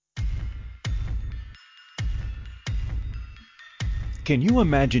Can you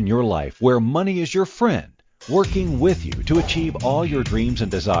imagine your life where money is your friend, working with you to achieve all your dreams and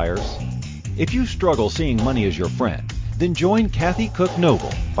desires? If you struggle seeing money as your friend, then join Kathy Cook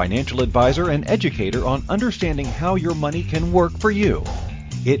Noble, financial advisor and educator on understanding how your money can work for you.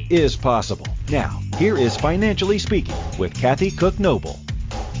 It is possible. Now, here is Financially Speaking with Kathy Cook Noble.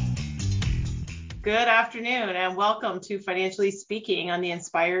 Good afternoon and welcome to Financially Speaking on the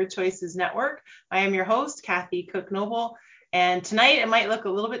Inspired Choices Network. I am your host, Kathy Cook Noble, and tonight it might look a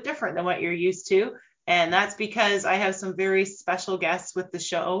little bit different than what you're used to, and that's because I have some very special guests at the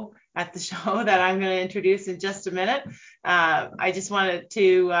show that I'm going to introduce in just a minute. I just wanted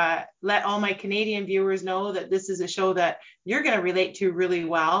to let all my Canadian viewers know that this is a show that you're going to relate to really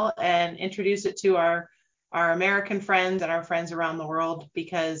well and introduce it to our American friends and our friends around the world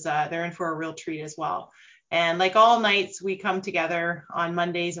because they're in for a real treat as well. And like all nights, we come together on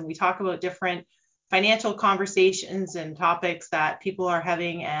Mondays and we talk about different financial conversations and topics that people are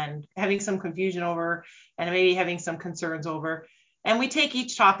having and having some confusion over and maybe having some concerns over. And we take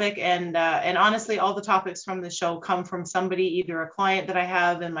each topic and honestly, all the topics from the show come from somebody, either a client that I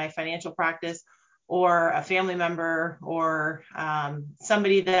have in my financial practice or a family member or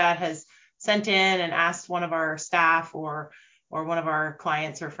somebody that has sent in and asked one of our staff or one of our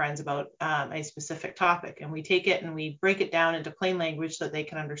clients or friends about a specific topic. And we take it and we break it down into plain language so that they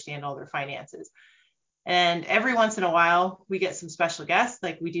can understand all their finances. And every once in a while, we get some special guests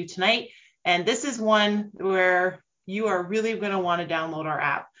like we do tonight. And this is one where you are really going to want to download our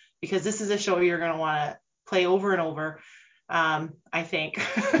app because this is a show you're going to want to play over and over, I think.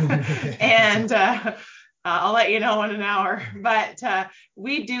 And I'll let you know in an hour, but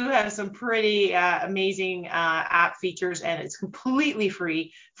we do have some pretty amazing app features, and it's completely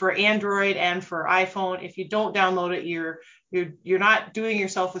free for Android and for iPhone. If you don't download it, you're not doing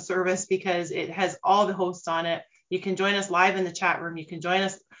yourself a service because it has all the hosts on it. You can join us live in the chat room. You can join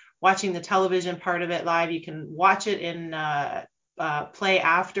us watching the television part of it live. You can watch it in play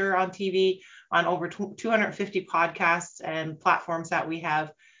after on TV on over 250 podcasts and platforms that we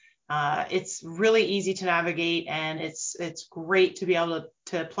have. It's really easy to navigate, and it's great to be able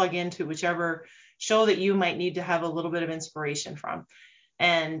to plug into whichever show that you might need to have a little bit of inspiration from.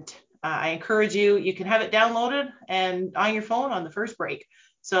 And I encourage you can have it downloaded and on your phone on the first break.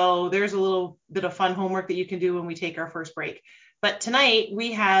 So there's a little bit of fun homework that you can do when we take our first break. But tonight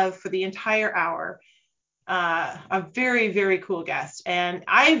we have for the entire hour a very, very cool guest. And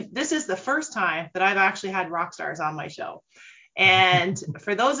this is the first time that I've actually had rock stars on my show. And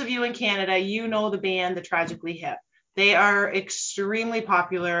for those of you in Canada, you know the band, The Tragically Hip. They are extremely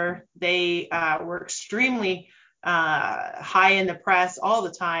popular. They were extremely high in the press all the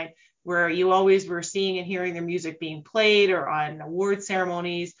time, where you always were seeing and hearing their music being played or on award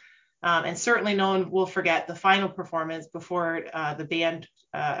ceremonies. And certainly no one will forget the final performance before the band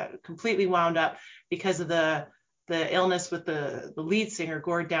completely wound up because of the illness with the lead singer,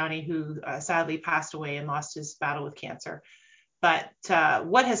 Gord Downie, who sadly passed away and lost his battle with cancer. But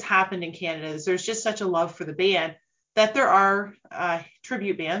what has happened in Canada is there's just such a love for the band that there are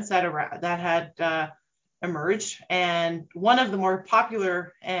tribute bands that had emerged. And one of the more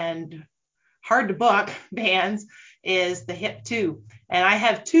popular and hard to book bands is the Hip 2. And I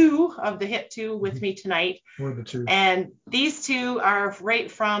have two of the Hip 2 with me tonight. What are the two? And these two are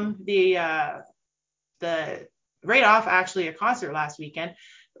right from the right off actually a concert last weekend.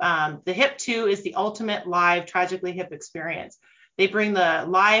 The Hip 2 is the ultimate live Tragically Hip experience. They bring the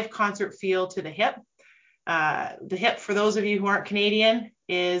live concert feel to the hip. The hip, for those of you who aren't Canadian,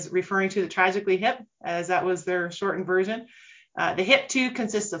 is referring to the Tragically Hip, as that was their shortened version. The Hip 2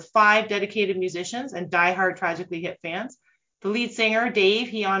 consists of 5 dedicated musicians and diehard Tragically Hip fans. The lead singer, Dave,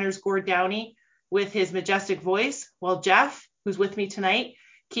 he honors Gord Downie with his majestic voice, while Jeff, who's with me tonight,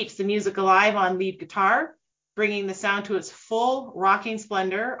 keeps the music alive on lead guitar. Bringing the sound to its full rocking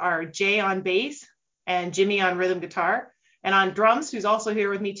splendor are Jay on bass and Jimmy on rhythm guitar. And on drums, who's also here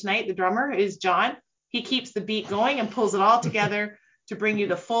with me tonight, the drummer is John. He keeps the beat going and pulls it all together to bring you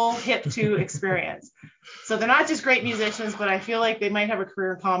the full Hip 2 experience. So they're not just great musicians, but I feel like they might have a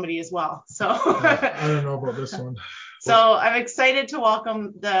career in comedy as well. So I don't know about this one. So I'm excited to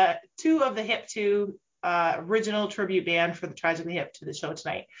welcome the two of the Hip 2 original tribute band for the Tragically Hip to the show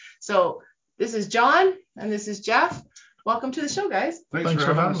tonight. So this is John and this is Jeff. Welcome to the show, guys. Thanks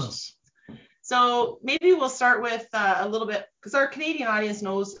for having us. So maybe we'll start with a little bit, because our Canadian audience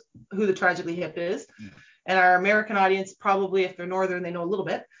knows who the Tragically Hip is. And our American audience, probably if they're Northern, they know a little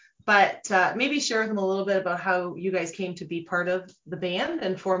bit. But maybe share with them a little bit about how you guys came to be part of the band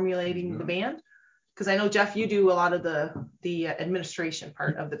and formulating the band. Because I know, Jeff, you do a lot of the administration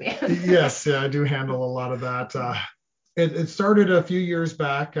part of the band. Yes, yeah, I do handle a lot of that. It started a few years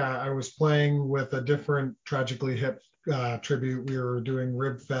back. I was playing with a different Tragically Hip tribute. We were doing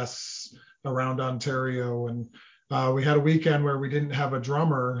rib fests around Ontario, and we had a weekend where we didn't have a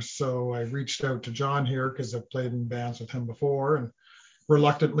drummer. So I reached out to John here because I've played in bands with him before, and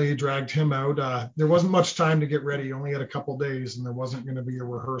reluctantly dragged him out. There wasn't much time to get ready. He only had a couple days, and there wasn't going to be a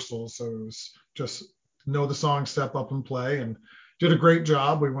rehearsal. So it was just know the song, step up and play, and did a great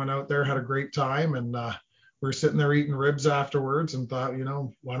job. We went out there, had a great time, and we were sitting there eating ribs afterwards and thought,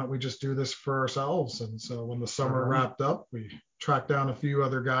 why don't we just do this for ourselves? And so when the summer wrapped up, we tracked down a few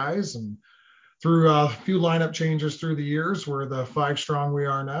other guys, and through a few lineup changes through the years, we're the 5 strong we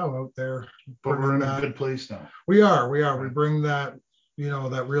are now out there. But we're in a good place now. We are. We bring that,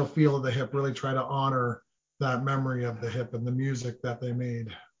 that real feel of the hip, really try to honor that memory of the hip and the music that they made.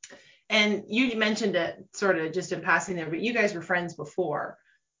 And you mentioned it sort of just in passing there, but you guys were friends before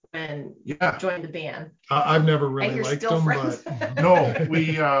and joined the band. I've never really liked them, but no,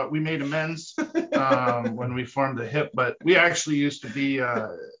 we made amends when we formed the hip, but we actually used to be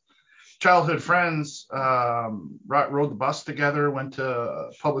childhood friends. Rode the bus together, went to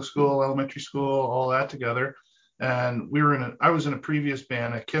public school, elementary school, all that together. And I was in a previous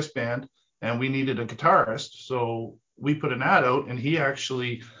band, a KISS band, and we needed a guitarist. So we put an ad out, and he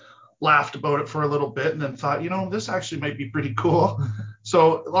actually laughed about it for a little bit and then thought, this actually might be pretty cool.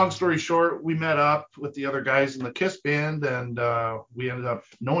 So long story short, we met up with the other guys in the KISS band, and we ended up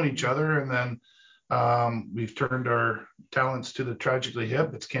knowing each other. And then we've turned our talents to the Tragically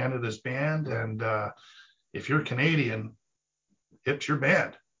Hip. It's Canada's band. And if you're Canadian, hip's your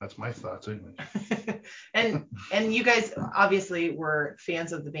band. That's my thoughts anyway. and you guys obviously were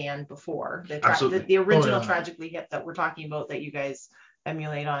fans of the band before. The original Tragically Hip that we're talking about, that you guys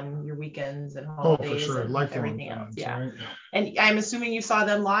emulate on your weekends and holidays. For sure. And everything else. Yeah. Right? And I'm assuming you saw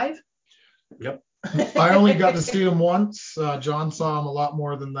them live? Yep. I only got to see them once. John saw them a lot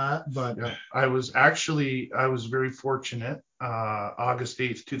more than that, but yeah. I was very fortunate. August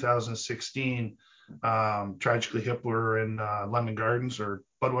 8th, 2016, Tragically Hip were in London Gardens, or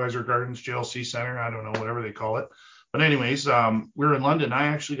Budweiser Gardens, JLC Center, I don't know, whatever they call it. But anyways, we were in London. I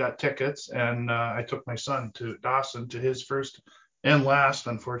actually got tickets, and I took my son to Dawson to his first and last,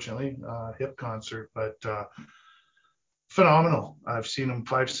 unfortunately, hip concert. But phenomenal. I've seen them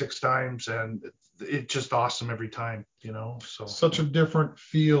 5-6 times, and it's just awesome every time, So such a different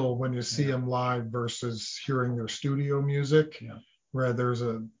feel when you see them live versus hearing their studio music, where there's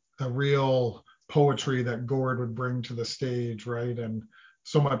a real poetry that Gord would bring to the stage, right? And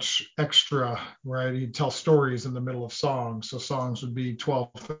so much extra, right? He'd tell stories in the middle of songs. So songs would be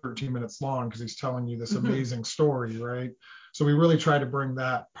 12, 13 minutes long because he's telling you this amazing story, right? So we really try to bring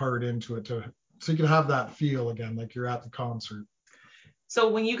that part into it so you can have that feel again, like you're at the concert. So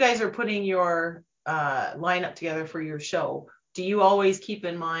when you guys are putting your lineup together for your show, do you always keep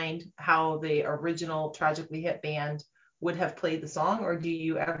in mind how the original Tragically Hip band would have played the song, or do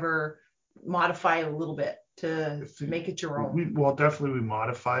you ever modify it a little bit to make it your own? Definitely we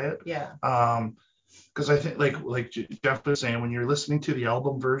modify it. Yeah. Because I think like Jeff was saying, when you're listening to the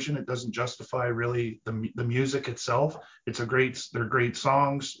album version, it doesn't justify really the music itself. They're great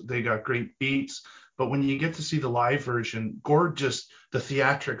songs. They got great beats. But when you get to see the live version, Gord the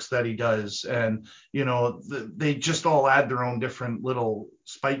theatrics that he does, and they just all add their own different little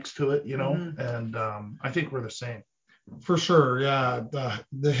spikes to it, And I think we're the same. For sure, yeah.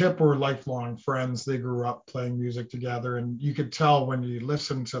 The Hip were lifelong friends. They grew up playing music together, and you could tell when you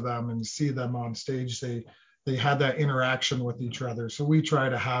listen to them and see them on stage, they had that interaction with each other. So we try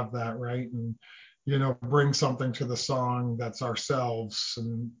to have that, right? And bring something to the song that's ourselves,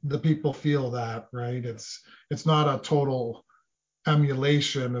 and the people feel that, right? It's not a total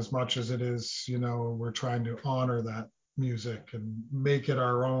emulation as much as it is, we're trying to honor that music and make it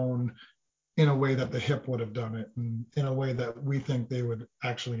our own, in a way that the Hip would have done it, and in a way that we think they would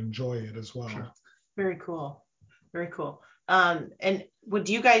actually enjoy it as well. Sure. Very cool. Very cool. And what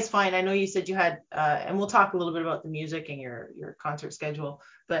do you guys find? I know you said you had, and we'll talk a little bit about the music and your concert schedule,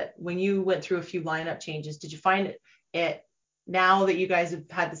 but when you went through a few lineup changes, did you find it now that you guys have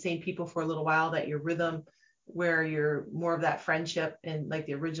had the same people for a little while, that your rhythm, where you're more of that friendship and like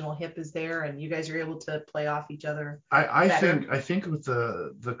the original Hip is there, and you guys are able to play off each other? I think with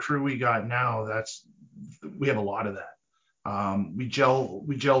the crew we got now, we have a lot of that. We gel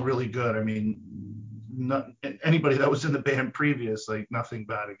really good. I mean, anybody that was in the band previous, like nothing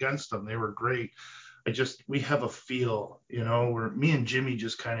bad against them, they were great. we have a feel, where me and Jimmy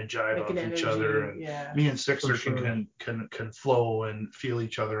just kind of jive Like off an each energy, other, and yeah. me and Sixer For sure. can flow and feel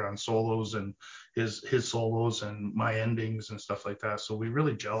each other on solos, and his solos and my endings and stuff like that. So we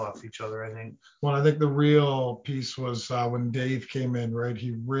really gel off each other, I think. Well, I think the real piece was when Dave came in, right?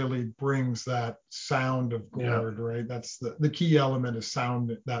 He really brings that sound of Gord, right? That's the key element is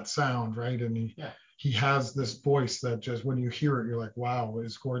sound, that sound, right? And he has this voice that just when you hear it, you're like, wow,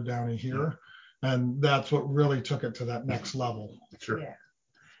 is Gord Downie here? And that's what really took it to that next level. Sure. Yeah.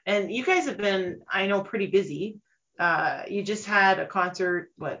 And you guys have been, I know, pretty busy. You just had a concert,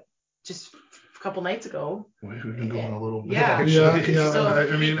 just a couple nights ago? We've been doing a little bit, Yeah. actually. Yeah. So,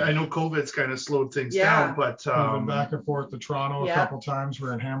 I mean, I know COVID's kind of slowed things down, but we've been back and forth to Toronto a couple times.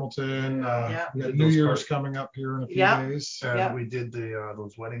 We're in Hamilton. We have New Year's coming up here in a few days. And we did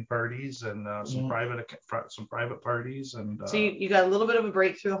those wedding parties and some private parties. And so you got a little bit of a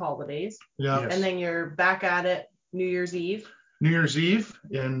break through the holidays. Yeah. Yes. And then you're back at it New Year's Eve. New Year's Eve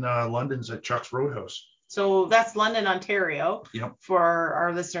in London's at Chuck's Roadhouse. So that's London, Ontario. Yep. For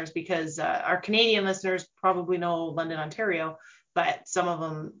our listeners, because our Canadian listeners probably know London, Ontario, but some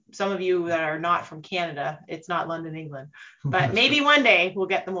of you that are not from Canada, it's not London, England. But maybe one day we'll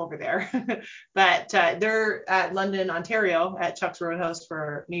get them over there. But they're at London, Ontario at Chuck's Roadhouse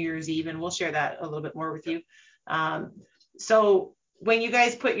for New Year's Eve, and we'll share that a little bit more with you. So when you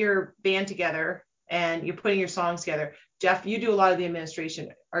guys put your band together and you're putting your songs together, Jeff, you do a lot of the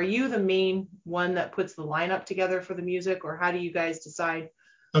administration. Are you the main one that puts the lineup together for the music, or how do you guys decide?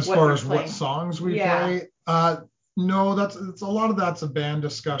 As far as what songs we play? No, it's a lot of that's a band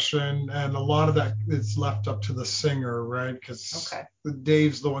discussion, and a lot of that is left up to the singer, right? Because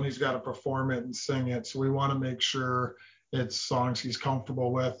Dave's the one who's got to perform it and sing it, so we want to make sure it's songs he's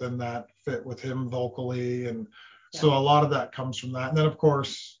comfortable with and that fit with him vocally, and so a lot of that comes from that. And then of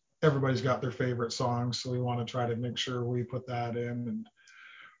course everybody's got their favorite songs, so we want to try to make sure we put that in. And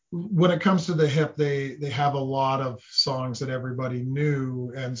when it comes to the hip, they have a lot of songs that everybody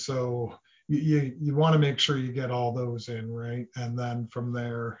knew, and so you want to make sure you get all those in, right? And then from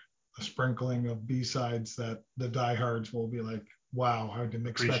there, a sprinkling of B-sides that the diehards will be like, wow, I didn't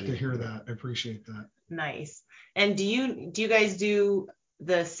expect to hear that. I appreciate that. Nice. And do you guys do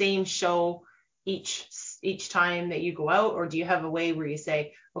the same show each time that you go out, or do you have a way where you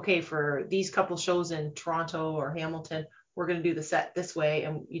say, okay, for these couple shows in Toronto or Hamilton, we're going to do the set this way,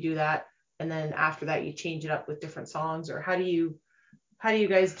 and you do that, and then after that you change it up with different songs? Or how do you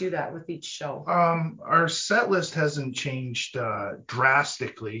guys do that with each show? Our set list hasn't changed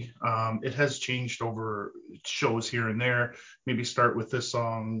drastically. It has changed over shows here and there. Maybe start with this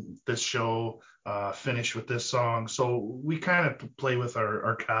song, this show, finish with this song. So we kind of play with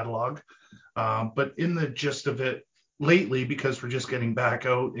our catalog. But in the gist of it lately, because we're just getting back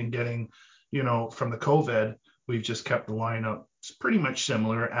out and getting, from the COVID, we've just kept the lineup pretty much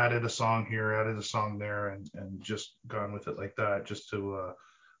similar, added a song here, added a song there, and just gone with it like that, just to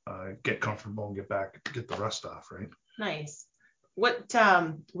get comfortable and get the rust off, right? Nice. We're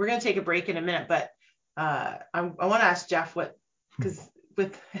going to take a break in a minute, but I want to ask Jeff because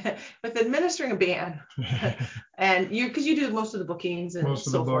with administering a band, and because you do most of the bookings and most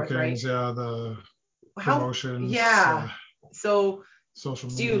of the bookings, right? The promotions, so social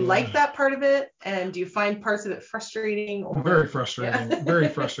media. Do you like that part of it, and do you find parts of it frustrating? Very frustrating. Very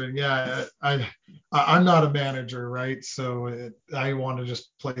frustrating. Yeah, I'm not a manager, right? So I want to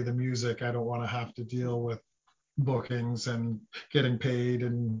just play the music. I don't want to have to deal with bookings and getting paid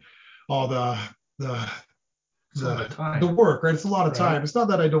and all the work, right? It's a lot of time. It's not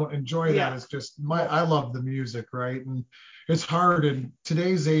that I don't enjoy that. It's just I love the music, right? And it's hard in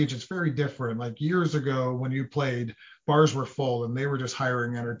today's age. It's very different. Like years ago when you played, bars were full and they were just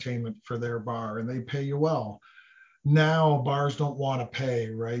hiring entertainment for their bar and they pay you well. Now bars don't want to pay,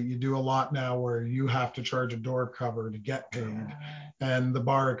 right? You do a lot now where you have to charge a door cover to get paid, and the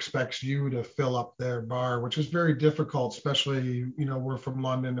bar expects you to fill up their bar, which is very difficult, especially, we're from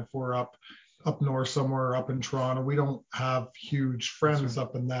London. If we're up north somewhere, up in Toronto, we don't have huge friends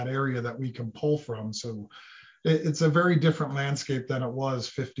up in that area that we can pull from. So it's a very different landscape than it was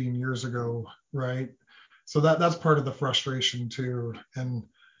 15 years ago, right? So that's part of the frustration too. And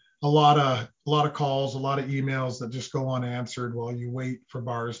a lot of calls, a lot of emails that just go unanswered while you wait for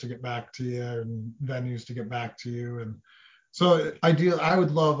bars to get back to you and venues to get back to you. And so I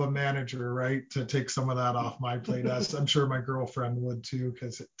would love a manager, right, to take some of that off my plate. I'm sure my girlfriend would too,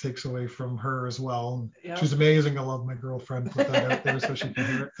 because it takes away from her as well. She's amazing. I love my girlfriend. Put that out there so she can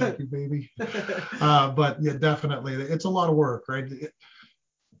hear it. Thank you, baby. But yeah, definitely, it's a lot of work, right?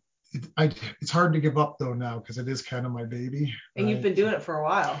 It's hard to give up though now because it is kind of my baby. And you've been doing it for a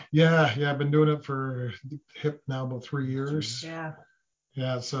while. Yeah, I've been doing it for HIP now about 3 years. Yeah.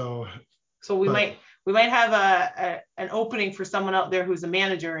 So we might have an opening for someone out there who's a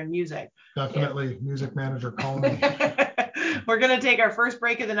manager in music. Definitely, music manager, call me. We're going to take our first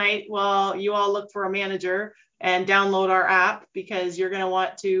break of the night while you all look for a manager and download our app, because you're going to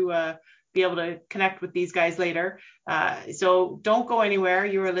want to be able to connect with these guys later. So don't go anywhere.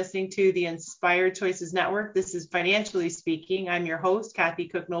 You are listening to the Inspired Choices Network. This is Financially Speaking. I'm your host, Kathy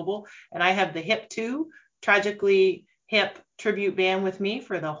Cook Noble, and I have the Hip 2 Tragically Hip tribute band with me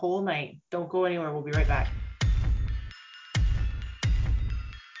for the whole night. Don't go anywhere. We'll be right back.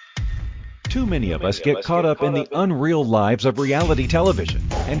 Too many of us get caught up in the unreal lives of reality television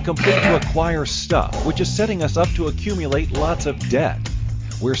and complete to acquire stuff, which is setting us up to accumulate lots of debt.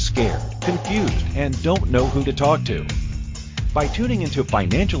 We're scared, confused, and don't know who to talk to. By tuning into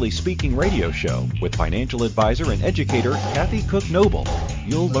Financially Speaking radio show with financial advisor and educator Kathy Cook Noble,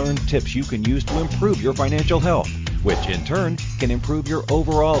 you'll learn tips you can use to improve your financial health, which in turn can improve your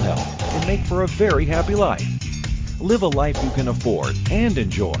overall health and make for a very happy life. Live a life you can afford and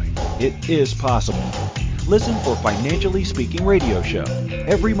enjoy. It is possible. Listen for Financially Speaking radio show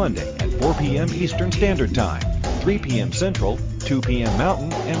every Monday at 4 p.m. Eastern Standard Time, 3 p.m. Central, 2 p.m.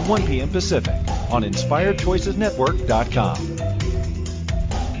 Mountain, and 1 p.m. Pacific on InspiredChoicesNetwork.com.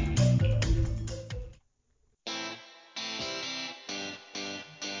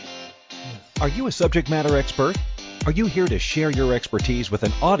 Are you a subject matter expert? Are you here to share your expertise with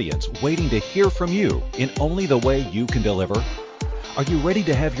an audience waiting to hear from you in only the way you can deliver? Are you ready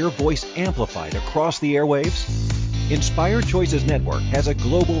to have your voice amplified across the airwaves? Inspired Choices Network has a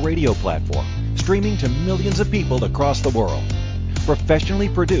global radio platform streaming to millions of people across the world. Professionally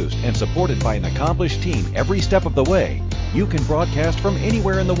produced and supported by an accomplished team every step of the way, you can broadcast from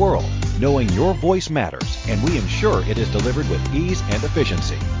anywhere in the world, knowing your voice matters, and we ensure it is delivered with ease and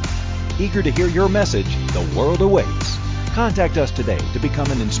efficiency. Eager to hear your message, the world awaits. Contact us today to become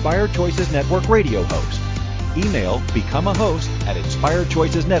an Inspired Choices Network radio host. Email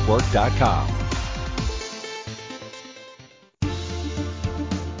becomeahost@inspiredchoicesnetwork.com.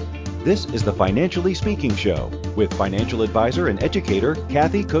 This is the Financially Speaking Show with financial advisor and educator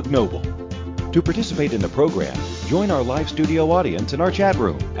Kathy Cook Noble. To participate in the program, join our live studio audience in our chat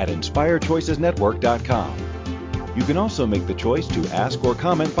room at inspiredchoicesnetwork.com. You can also make the choice to ask or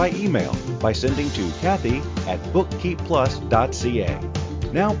comment by email by sending to Kathy@bookkeepplus.ca.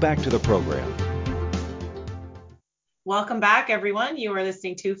 Now back to the program. Welcome back, everyone. You are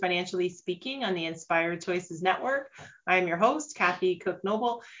listening to Financially Speaking on the Inspired Choices Network. I'm your host, Kathy Cook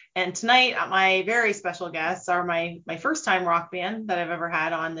Noble. And tonight, my very special guests are my first time rock band that I've ever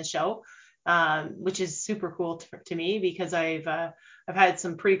had on the show, which is super cool to me because I've had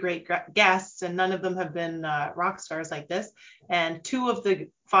some pretty great guests, and none of them have been rock stars like this. And 2 of the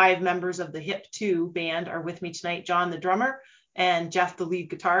 5 members of the Hip 2 band are with me tonight, John, the drummer, and Jeff, the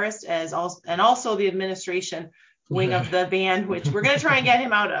lead guitarist, and also the administration wing of the band, which we're going to try and get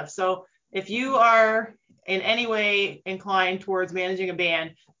him out of. So if you are in any way inclined towards managing a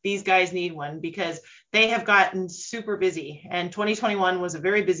band, these guys need one because they have gotten super busy. And 2021 was a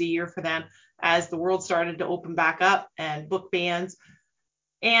very busy year for them as the world started to open back up and book bands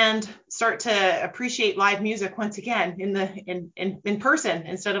and start to appreciate live music once again in person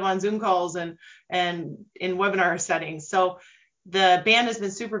instead of on Zoom calls and in webinar settings. So the band has been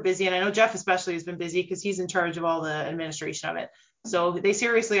super busy, and I know Jeff especially has been busy because he's in charge of all the administration of it. So they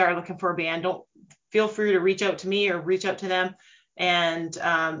seriously are looking for a band. Don't feel free to reach out to me or reach out to them. And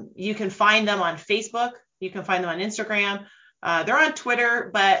you can find them on Facebook. You can find them on Instagram. They're on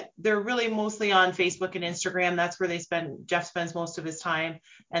Twitter, but they're really mostly on Facebook and Instagram. That's where Jeff spends most of his time,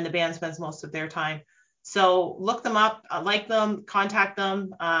 and the band spends most of their time. So look them up, like them, contact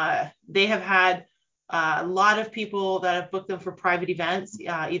them. They have had a lot of people that have booked them for private events,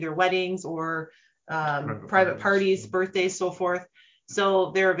 either weddings or private parties, birthdays, so forth.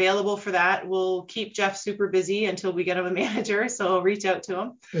 So they're available for that. We'll keep Jeff super busy until we get him a manager. So reach out to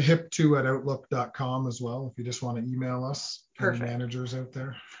him. The hip2@outlook.com as well, if you just want to email us. Perfect. Managers out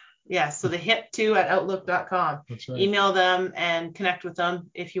there. Yeah. So the hip2@outlook.com. That's right. Email them and connect with them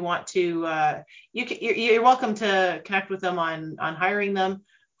if you want to. You're welcome to connect with them on hiring them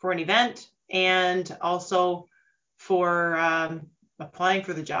for an event and also for applying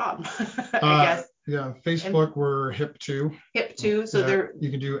for the job, I guess. Yeah, Facebook, we're Hip2. Hip2, so you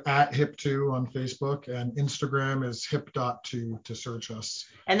can do @Hip2 on Facebook, and Instagram is hip.2 to search us.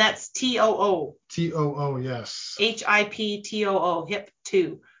 And that's TOO. TOO, yes. HIPTOO,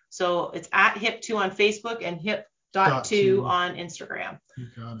 Hip2. So it's @Hip2 on Facebook and .2 on Instagram. You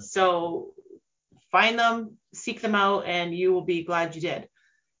got it. So find them, seek them out, and you will be glad you did.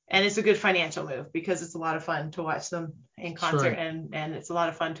 And it's a good financial move because it's a lot of fun to watch them in concert, right. and it's a lot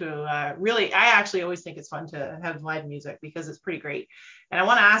of fun to really, I actually always think it's fun to have live music because it's pretty great. And I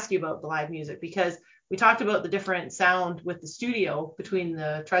want to ask you about the live music because we talked about the different sound with the studio between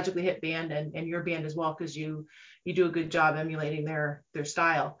the Tragically Hip band and your band as well, because you do a good job emulating their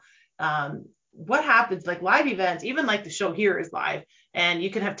style. What happens, like live events, even like the show here is live, and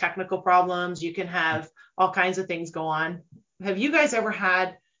you can have technical problems, you can have all kinds of things go on. Have you guys ever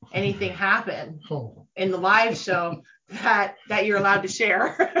had anything happen in the live show that you're allowed to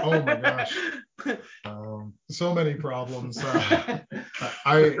share? Oh my gosh. So many problems.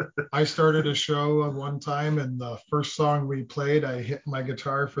 I started a show one time, and the first song we played, I hit my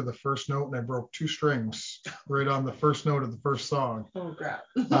guitar for the first note and I broke 2 strings right on the first note of the first song. Oh crap.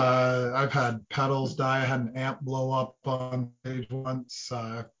 I've had pedals die. I had an amp blow up on stage once.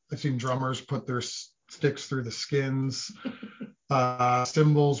 I've seen drummers put their sticks through the skins.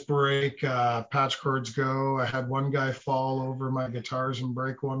 Cymbals break, patch cords go. I had one guy fall over my guitars and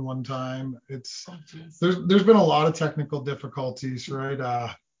break one time. There's been a lot of technical difficulties,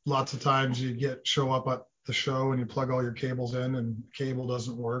 right? Lots of times you show up at the show and you plug all your cables in and cable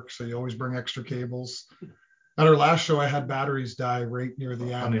doesn't work, so you always bring extra cables. At our last show, I had batteries die right near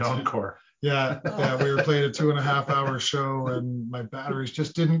the end. On the encore. Yeah, we were playing a 2.5 hour show and my batteries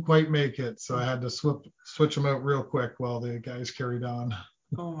just didn't quite make it. So I had to switch them out real quick while the guys carried on.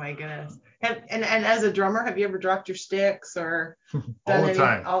 Oh my goodness. And as a drummer, have you ever dropped your sticks or all the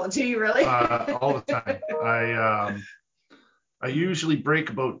time? Do you really? All the time. I usually break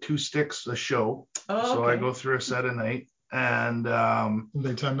about 2 sticks a show. Oh, so okay. I go through a set a night, and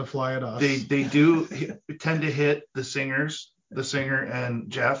they tend to fly at us. They do tend to hit the singer and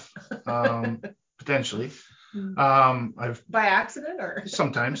Jeff, potentially. I've by accident or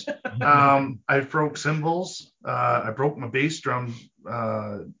sometimes. I broke cymbals. I broke my bass drum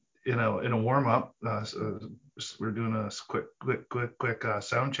in a warm up. So we're doing a quick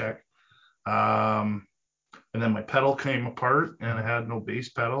sound check. And then my pedal came apart and I had no bass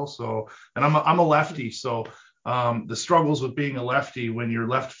pedal. So, and I'm a lefty, so the struggles with being a lefty when your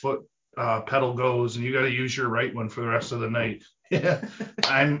left foot pedal goes and you got to use your right one for the rest of the night. Yeah,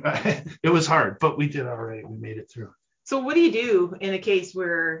 it was hard, but we did all right. We made it through. So what do you do in a case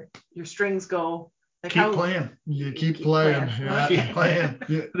where your strings go? Like keep playing. You keep playing. Yeah. Keep playing.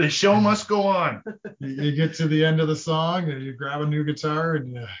 The show must go on. You get to the end of the song and you grab a new guitar and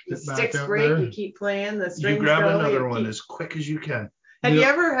you get back out break, there. You keep playing. The strings you grab go, another one as quick as you can. Have you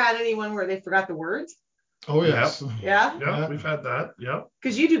ever had anyone where they forgot the words? Oh yes. Yep. Yeah, we've had that. Yep.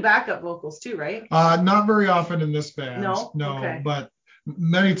 Because you do backup vocals too, right? Not very often in this band. No. Okay. But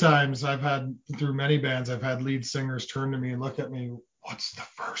many times through many bands, I've had lead singers turn to me and look at me. What's the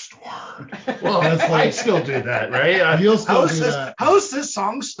first word? Well, I still do that, right? You'll still do that. How's this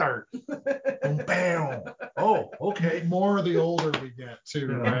song start? Bam. Oh, okay. More the older we get too,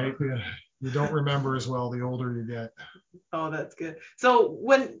 right? You don't remember as well the older you get. Oh, that's good. So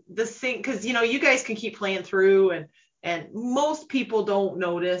when because you guys can keep playing through, and most people don't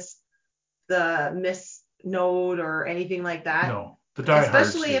notice the miss note or anything like that. No.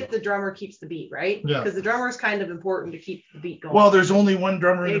 Especially if the drummer keeps the beat, right? Yeah. Because the drummer is kind of important to keep the beat going. Well, there's only one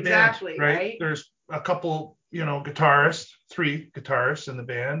drummer in the band. Exactly, right? There's a couple, guitarists, 3 guitarists in the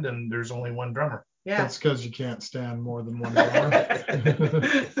band, and there's only one drummer. Yeah. That's because you can't stand more than one drummer.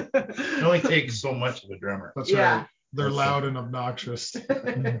 It only takes so much of a drummer. That's right. They're loud and obnoxious.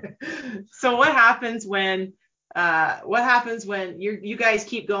 So what happens when you guys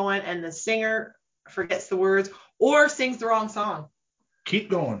keep going and the singer forgets the words or sings the wrong song?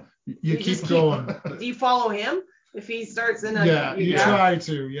 Keep going. You keep going. Do you follow him if he starts in a? Yeah, you try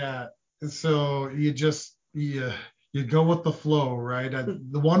to. Yeah. So you just you go with the flow, right?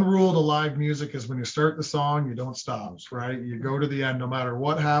 The one rule to live music is when you start the song, you don't stop, right? You go to the end no matter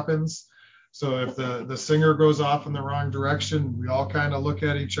what happens. So if the singer goes off in the wrong direction, we all kind of look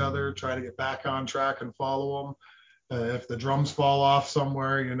at each other, try to get back on track and follow them. If the drums fall off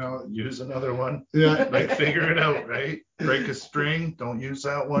somewhere, use another one. Yeah. Like figure it out, right? Break a string, don't use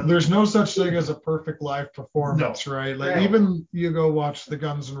that one. There's no such thing as a perfect live performance, right? Like even you go watch the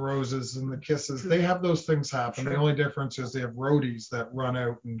Guns N' Roses and the Kisses, they have those things happen. The only difference is they have roadies that run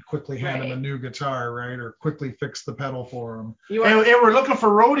out and quickly hand them a new guitar, right? Or quickly fix the pedal for them. And we're looking for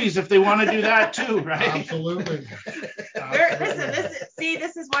roadies if they want to do that too, right? Absolutely.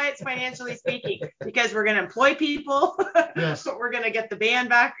 This is why it's Financially Speaking, because we're going to employ people. Yes. We're going to get the band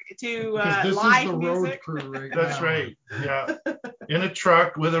back to this live is the music. road crew right That's now. right. Yeah. in a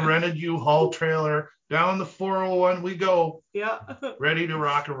truck with a rented U-Haul trailer. Down the 401 we go. Yeah. Ready to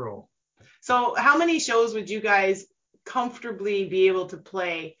rock and roll. So how many shows would you guys comfortably be able to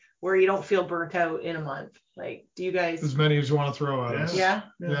play where you don't feel burnt out in a month? Like, do you guys? As many as you want to throw at us. Yeah.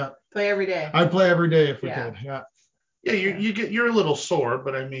 Play every day. I'd play every day if we could. Yeah. Yeah, you're a little sore,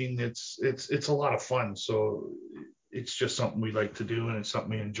 but I mean it's a lot of fun. So it's just something we like to do, and it's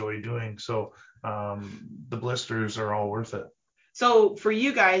something we enjoy doing. So the blisters are all worth it. So for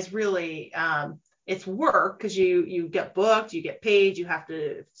you guys, really, it's work because you get booked, you get paid, you have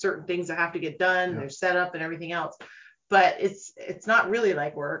to certain things that have to get done, there's setup and everything else. But it's not really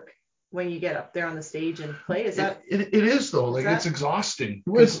like work when you get up there on the stage and play. Is that it is though? Like it's exhausting.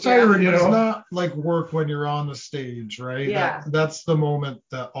 It's tiring, but it's not like work when you're on the stage, right? Yeah. That's the moment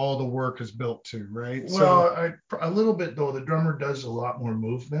that all the work is built to, right? Well, a little bit though. The drummer does a lot more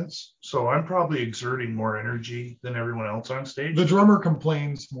movements, so I'm probably exerting more energy than everyone else on stage. The drummer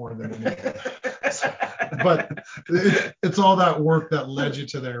complains more than anyone. But it's all that work that led you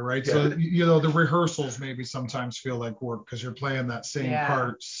to there, right? Yeah. So, the rehearsals maybe sometimes feel like work because you're playing that same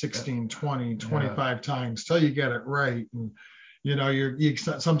part 16, 20, 25 times till you get it right. And, you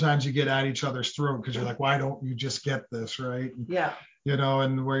sometimes you get at each other's throat because you're like, why don't you just get this, right? Yeah.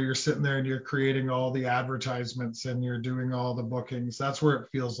 And where you're sitting there and you're creating all the advertisements and you're doing all the bookings, that's where it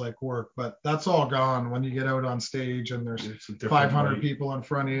feels like work. But that's all gone when you get out on stage and there's 500 people in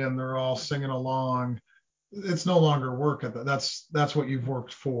front of you and they're all singing along. It's no longer work. That's what you've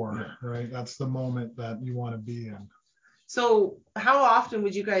worked for, right? That's the moment that you want to be in. So how often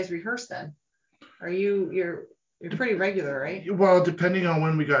would you guys rehearse then? You're pretty regular, right? Well, depending on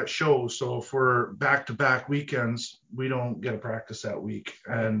when we got shows. So if we're back-to-back weekends, we don't get a practice that week.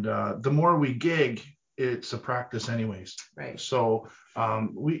 And the more we gig, it's a practice anyways. Right. So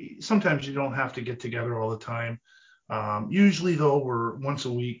sometimes you don't have to get together all the time. Usually though, we're once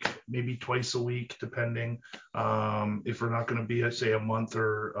a week, maybe twice a week, depending if we're not going to be, let's say, a month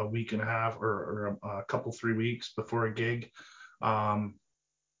or a week and a half or a couple, 3 weeks before a gig.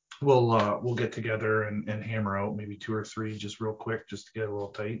 We'll get together and hammer out maybe 2 or 3 just real quick, just to get a little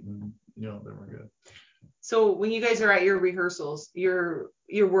tight, and then we're good. So when you guys are at your rehearsals, your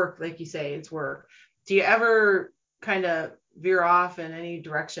work, like you say, it's work. Do you ever kind of veer off in any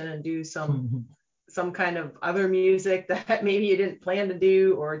direction and do some kind of other music that maybe you didn't plan to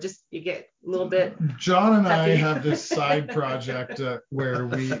do, or just you get a little bit? John and I have this side project where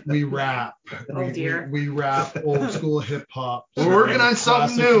we rap. Oh dear. We rap old school hip hop. We're working on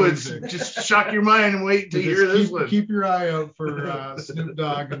something new. Music. It's just shock your mind and wait to hear this one. Keep your eye out for Snoop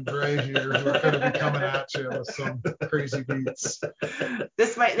Dogg and Dre here, who are going to be coming at you with some crazy beats.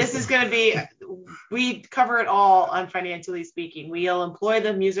 This is going to be, we cover it all on Financially Speaking. We'll employ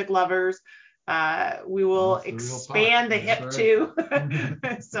the music lovers. We will expand the hip too.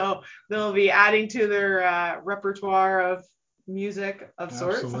 So they'll be adding to their repertoire of music of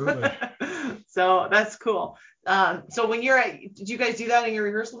sorts. Absolutely. So that's cool. So when did you guys do that in your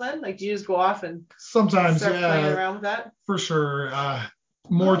rehearsal then? Like, do you just go off and sometimes start playing around with that? For sure.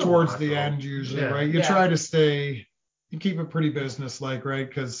 More towards the end usually, right? You try to you keep it pretty business-like, right?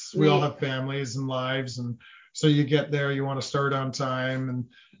 Because we all have families and lives, and so you get there, you want to start on time, and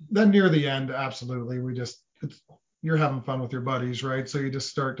then near the end, absolutely, you're having fun with your buddies, right? So you just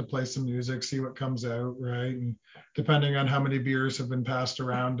start to play some music, see what comes out, right? And depending on how many beers have been passed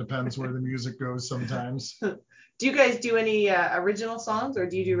around, depends where the music goes sometimes. Do you guys do any original songs, or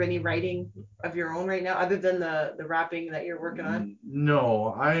do you do any writing of your own right now, other than the rapping that you're working on?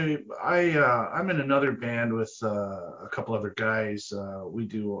 No, I'm in another band with a couple other guys. We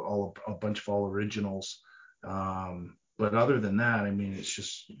do a bunch of all originals. But other than that, I mean, it's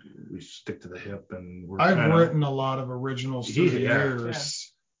just we stick to the hip, and I've written a lot of originals through the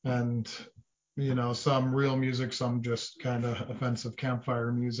years, and some real music, some just kind of offensive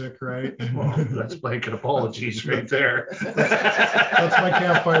campfire music, right? Well, that's Blanket Apologies right there. That's my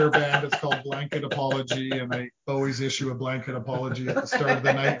campfire band. It's called Blanket Apology, and I always issue a blanket apology at the start of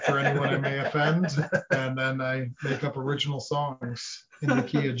the night for anyone I may offend, and then I make up original songs in the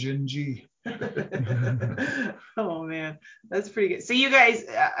key of Gin G. Oh man, that's pretty good. So you guys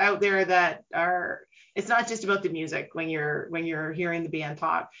out there that are, it's not just about the music when you're hearing the band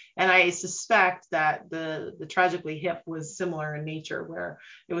talk. And I suspect that the Tragically Hip was similar in nature, where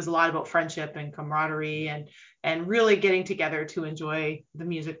it was a lot about friendship and camaraderie and really getting together to enjoy the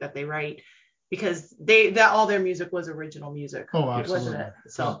music that they write, because all their music was original music. Oh, absolutely. Wasn't it?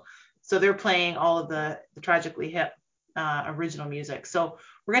 So they're playing all of the Tragically Hip original music. So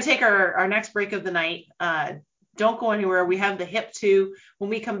we're going to take our next break of the night. Don't go anywhere. We have the hip too. When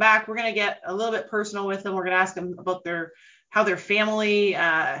we come back, we're going to get a little bit personal with them. We're going to ask them about their how their family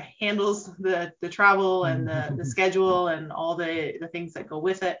handles the travel and the schedule and all the things that go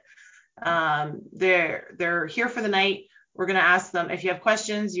with it. They're here for the night. We're going to ask them, if you have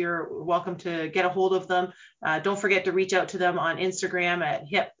questions, you're welcome to get a hold of them. Don't forget to reach out to them on Instagram at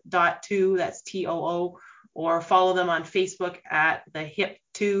hip.2, that's TOO, or follow them on Facebook at the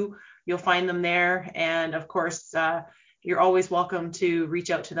hip2. You'll find them there. And of course, you're always welcome to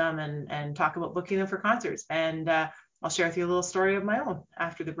reach out to them and talk about booking them for concerts. And I'll share with you a little story of my own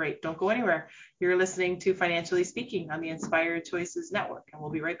after the break. Don't go anywhere. You're listening to Financially Speaking on the Inspired Choices Network, and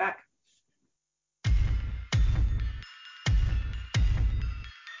we'll be right back.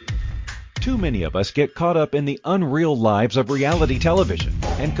 Too many of us get caught up in the unreal lives of reality television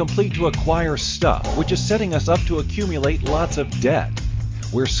and complete to acquire stuff, which is setting us up to accumulate lots of debt.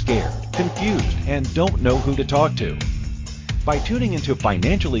 We're scared, confused, and don't know who to talk to. By tuning into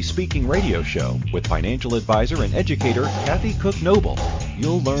Financially Speaking radio show with financial advisor and educator Kathy Cook Noble,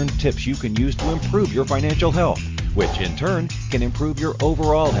 you'll learn tips you can use to improve your financial health, which in turn can improve your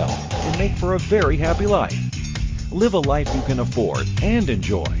overall health and make for a very happy life. Live a life you can afford and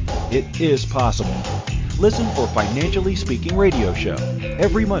enjoy. It is possible. Listen for Financially Speaking radio show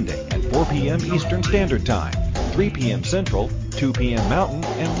every Monday at 4 p.m. Eastern Standard Time, 3 p.m. Central, 2 p.m. Mountain,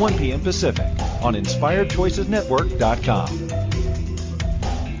 and 1 p.m. Pacific on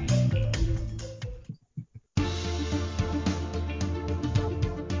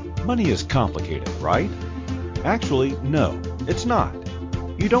InspiredChoicesNetwork.com. Money is complicated, right? Actually, no, it's not.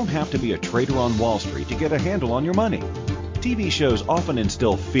 You don't have to be a trader on Wall Street to get a handle on your money. TV shows often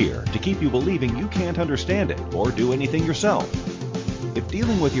instill fear to keep you believing you can't understand it or do anything yourself. If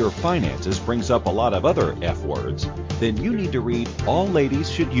dealing with your finances brings up a lot of other F words, then you need to read All Ladies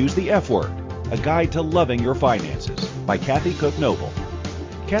Should Use the F Word, A Guide to Loving Your Finances by Kathy Cook Noble.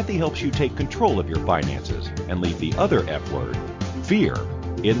 Kathy helps you take control of your finances and leave the other F word, fear,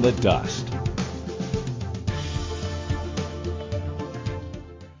 in the dust.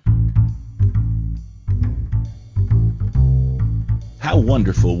 How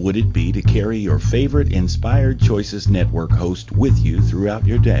wonderful would it be to carry your favorite Inspired Choices Network host with you throughout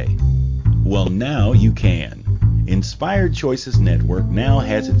your day? Well, now you can. Inspired Choices Network now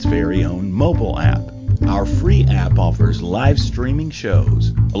has its very own mobile app. Our free app offers live streaming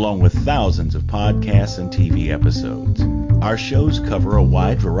shows, along with thousands of podcasts and TV episodes. Our shows cover a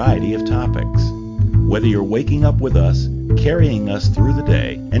wide variety of topics. Whether you're waking up with us, carrying us through the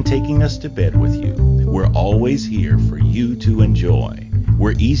day, and taking us to bed with you, we're always here for you to enjoy.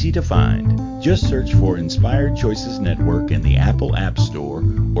 We're easy to find. Just search for Inspired Choices Network in the Apple App Store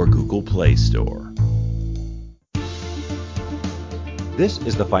or Google Play Store. This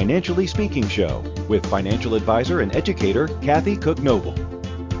is the Financially Speaking Show with financial advisor and educator Kathy Cook Noble.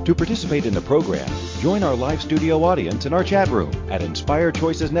 To participate in the program, join our live studio audience in our chat room at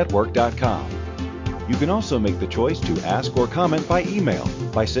InspiredChoicesNetwork.com. You can also make the choice to ask or comment by email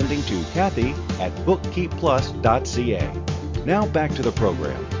by sending to Kathy@bookkeepplus.ca. Now back to the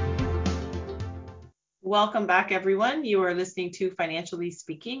program. Welcome back, everyone. You are listening to Financially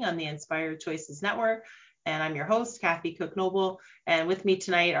Speaking on the Inspired Choices Network, and I'm your host, Kathy Cook Noble. And with me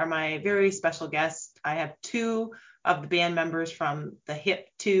tonight are my very special guests. I have two of the band members from the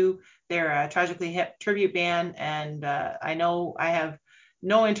Hip2. They're a Tragically Hip tribute band, and I know I have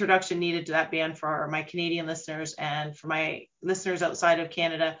no introduction needed to that band for my Canadian listeners, and for my listeners outside of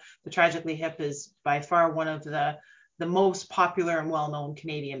Canada, the Tragically Hip is by far one of the most popular and well-known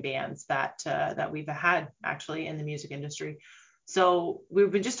Canadian bands that we've had actually in the music industry. So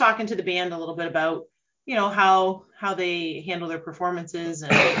we've been just talking to the band a little bit about, you know, how they handle their performances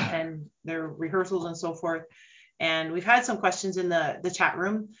and their rehearsals and so forth. And we've had some questions in the chat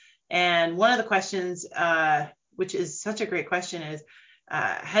room. And one of the questions, which is such a great question, is,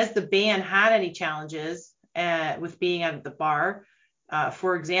 has the band had any challenges with being out of the bar?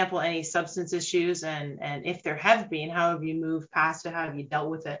 For example, any substance issues, and if there have been, how have you moved past it? How have you dealt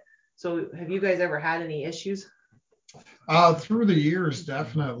with it? So have you guys ever had any issues? Through the years,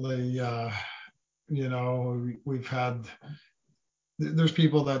 definitely. We've had, there's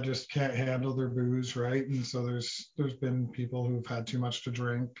people that just can't handle their booze, right? And so there's been people who've had too much to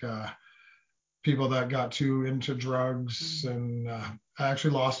drink, people that got too into drugs. And I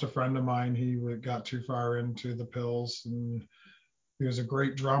actually lost a friend of mine. He got too far into the pills, and he was a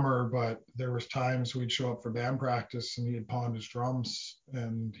great drummer, but there was times we'd show up for band practice and he'd pawn his drums,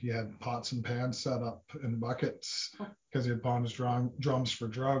 and he had pots and pans set up in buckets because he had pawned his drums for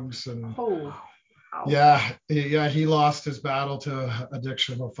drugs. And he lost his battle to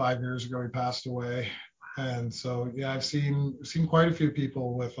addiction about 5 years ago. He passed away. And so I've seen quite a few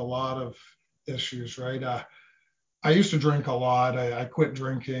people with a lot of issues, right? I used to drink a lot. I quit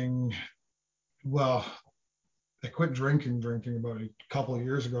drinking. Well, I quit drinking about a couple of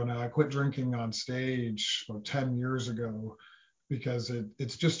years ago now. I quit drinking on stage about 10 years ago because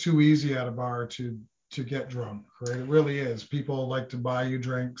it's just too easy at a bar to get drunk, right? It really is. People like to buy you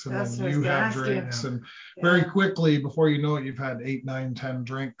drinks and That's then what I you was gonna have ask you. drinks, Yeah. and very quickly, before you know it, you've had 8, 9, 10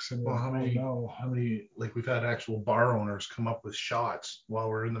 drinks, and Well, how many, know. like we've had actual bar owners come up with shots while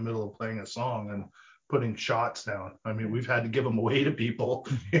we're in the middle of playing a song and putting shots down. I mean, we've had to give them away to people.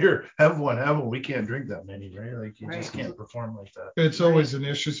 Here, have one. We can't drink that many, right? Like you just Right. can't perform like that. It's always an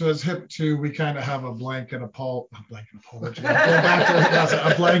issue. So as HIP 2, we kind of have a blanket apology. Go back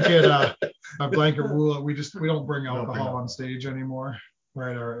to a blanket rule. We don't bring alcohol on stage anymore.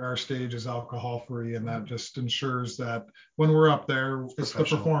 Right, our stage is alcohol free, and that just ensures that when we're up there, it's the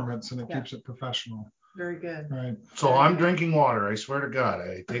performance, and it keeps it professional. Very good. Right. So I'm drinking water. I swear to God,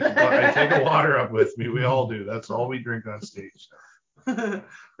 I take a water up with me. We all do. That's all we drink on stage.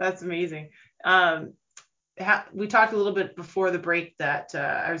 That's amazing. We talked a little bit before the break that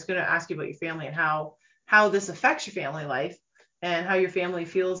I was going to ask you about your family and how this affects your family life and how your family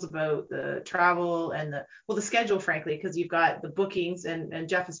feels about the travel and the schedule, frankly, because you've got the bookings and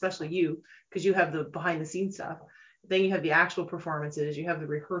Jeff, especially you, because you have the behind the scenes stuff. Then you have the actual performances, you have the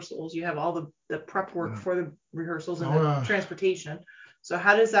rehearsals, you have all the prep work for the rehearsals and the transportation. So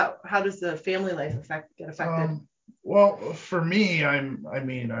how does the family life get affected? Well, for me,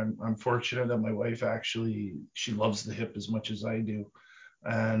 I'm fortunate that my wife she loves the HIP as much as I do.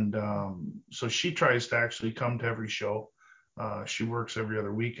 And so she tries to actually come to every show. She works every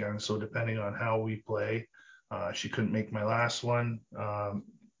other weekend. So depending on how we play, she couldn't make my last one,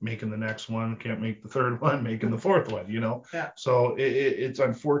 making the next one, can't make the third one, making the fourth one, Yeah. So it's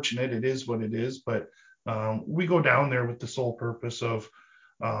unfortunate. It is what it is. But we go down there with the sole purpose of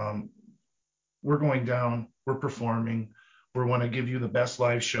we're going down, we're performing, we want to give you the best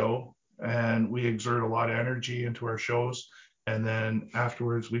live show, and we exert a lot of energy into our shows. And then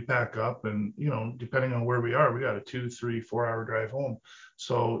afterwards we pack up and, depending on where we are, we got a 2, 3, 4 hour drive home.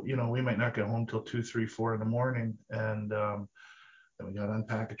 So, we might not get home till 2, 3, 4 in the morning. And then we got to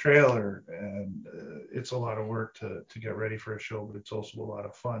unpack a trailer, and it's a lot of work to get ready for a show, but it's also a lot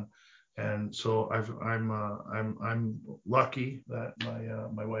of fun. And so I'm lucky that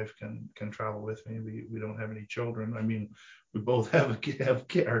my wife can travel with me. We don't have any children. I mean, we both have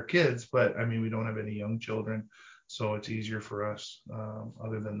our kids, but I mean, we don't have any young children. So it's easier for us,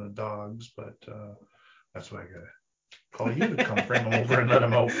 other than the dogs. But that's why I gotta call you to come bring them over and let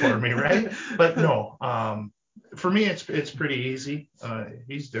them out for me, right? But no, for me, it's pretty easy.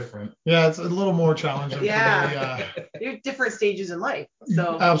 He's different. Yeah, it's a little more challenging. Yeah. For me. You're different stages in life.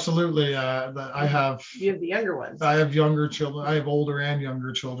 So absolutely. You have the younger ones. I have younger children. I have older and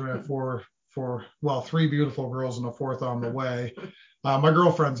younger children. I have 3 beautiful girls and a 4th on the way. My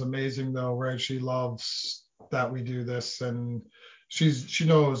girlfriend's amazing though, right? She loves that we do this, and she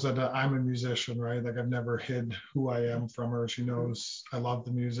knows that I'm a musician, right? Like I've never hid who I am from her. She knows I love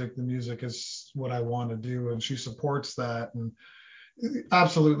the music. The music is what I want to do, and she supports that. And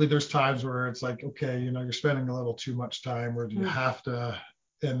absolutely, there's times where it's like, okay, you're spending a little too much time, or do you have to?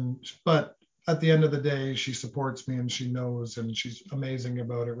 But at the end of the day, she supports me, and she knows, and she's amazing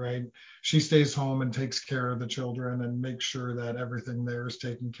about it, right? She stays home and takes care of the children and makes sure that everything there is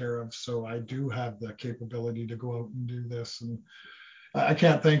taken care of. So I do have the capability to go out and do this, and I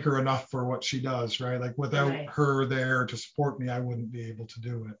can't thank her enough for what she does, right? Like without her there to support me, I wouldn't be able to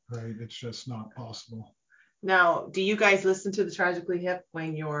do it, right? It's just not possible. Now, do you guys listen to the Tragically Hip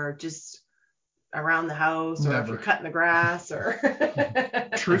when you're just around the house, or if you're cutting the grass, or?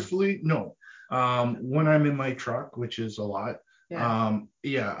 Truthfully, no. When I'm in my truck, which is a lot,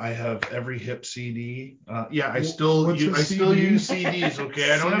 I have every HIP CD. I still use CDs.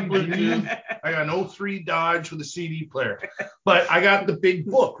 Okay, I don't have Bluetooth. I got an 03 Dodge with a CD player, but I got the big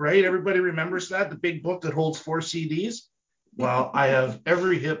book, right? Everybody remembers that, the big book that holds 4 CDs. Well, I have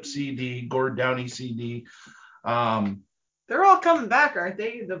every HIP CD, Gord Downie CD. They're all coming back, aren't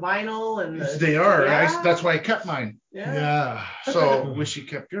they? The vinyl and they are. Yeah. That's why I kept mine. Yeah. So wish you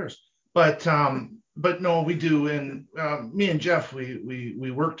kept yours. But no, we do. And me and Jeff,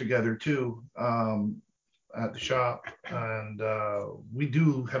 we work together too at the shop, and we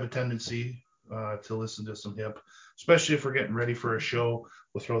do have a tendency to listen to some HIP, especially if we're getting ready for a show.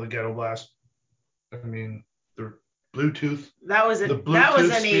 We'll throw the Ghetto Blast. I mean, the Bluetooth. That was an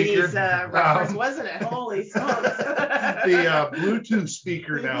speaker. 80s reference, wasn't it? Holy smokes. The Bluetooth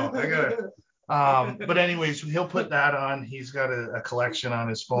speaker now. I gotta. But anyways, he'll put that on. He's got a collection on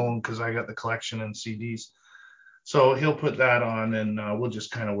his phone because I got the collection in CDs. So he'll put that on, and we'll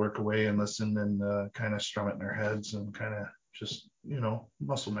just kind of work away and listen and kind of strum it in our heads and kind of just,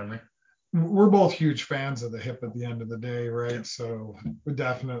 muscle memory. We're both huge fans of the hip at the end of the day, right? Yeah. So we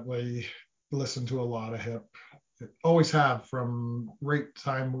definitely listen to a lot of hip. Always have from right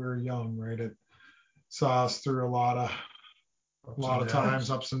time we were young, right? It saw us through a lot of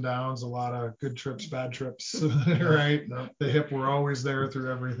times, ups and downs, a lot of good trips, bad trips, right? Yeah. The hip were always there through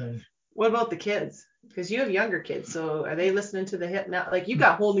everything. What about the kids? Because you have younger kids, so are they listening to the hip now? Like you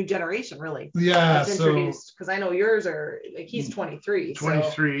got a whole new generation, really. Yeah. That's introduced. Because I know yours are like he's 23.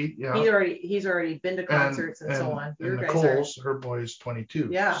 23. So yeah. He's already been to concerts and so on. Your Nicole's her boy's 22.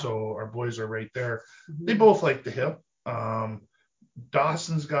 Yeah. So our boys are right there. Mm-hmm. They both like the hip.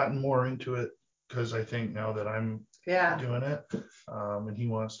 Dawson's gotten more into it because I think now that I'm doing it, and he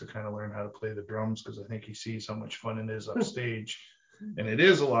wants to kind of learn how to play the drums because I think he sees how much fun it is upstage. And it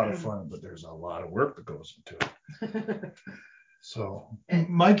is a lot of fun, but there's a lot of work that goes into it. So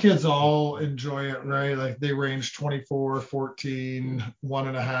my kids all enjoy it, right? Like they range 24, 14,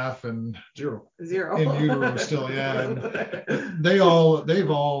 1.5, and 0 in utero still. Yeah. And they've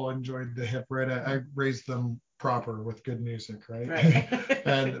all enjoyed the hip, right? I raised them proper with good music, right?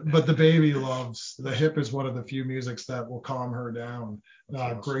 But the baby loves the hip. Is one of the few musics that will calm her down.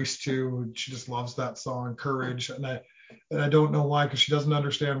 Awesome. Grace too, she just loves that song, Courage, and I don't know why, because she doesn't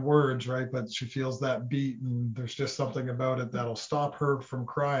understand words, right? But she feels that beat, and there's just something about it that'll stop her from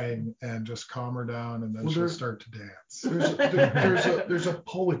crying and just calm her down, and then she'll start to dance. There's a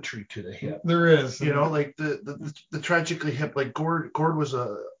poetry to the hip. There is, like the Tragically Hip. Like Gord was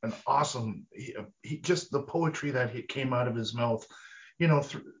an awesome. He just the poetry that came out of his mouth.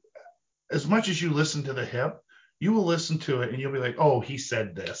 As much as you listen to the hip, you will listen to it and you'll be like, oh, he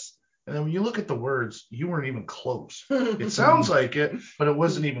said this. And then when you look at the words, you weren't even close. It sounds like it, but it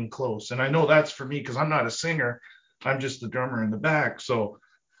wasn't even close. And I know that's for me because I'm not a singer. I'm just the drummer in the back. So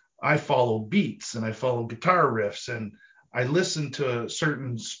I follow beats and I follow guitar riffs and I listen to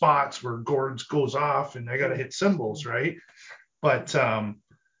certain spots where Gord's goes off and I got to hit cymbals, right? But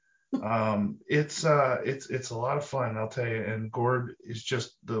it's a lot of fun, I'll tell you. And Gord is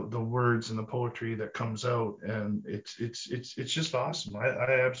just the words and the poetry that comes out, and it's just awesome.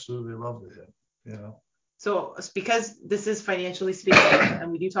 I absolutely love it. So because this is Financially Speaking,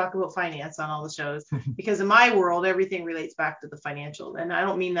 and we do talk about finance on all the shows, because in my world everything relates back to the financial, and I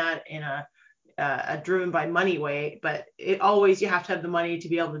don't mean that in a driven by money way, but you have to have the money to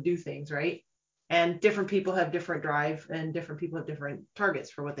be able to do things, right? And different people have different drive and different people have different targets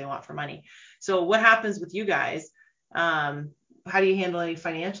for what they want for money. So what happens with you guys? How do you handle any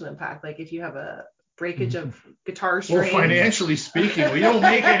financial impact? Like if you have a breakage of guitar string. Well, financially speaking, we don't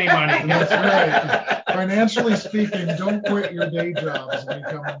make any money. That's right. Financially speaking, don't quit your day jobs and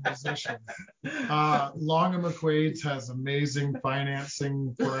become a musician. Long and McQuaid's has amazing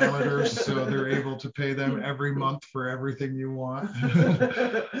financing parameters, so they're able to pay them every month for everything you want.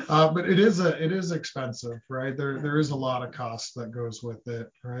 But it is expensive, right? There is a lot of cost that goes with it,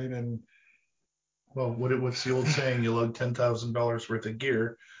 right? And well, what's the old saying? You lug $10,000 worth of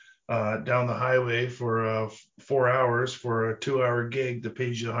gear down the highway for 4 hours for a 2-hour gig that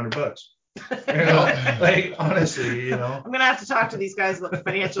pays you $100. Like honestly, I'm gonna have to talk to these guys about the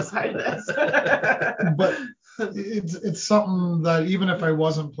financial side of this. But it's something that even if I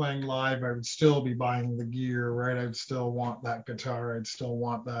wasn't playing live, I would still be buying the gear, right? I'd still want that guitar, I'd still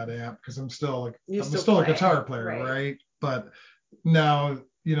want that amp, because I'm still a guitar player, right? But now,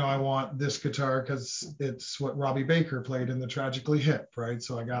 I want this guitar because it's what Robbie Baker played in the Tragically Hip, right?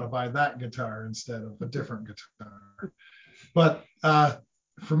 So I got to buy that guitar instead of a different guitar. But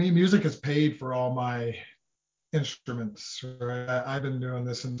for me, music is paid for all my instruments, right? I've been doing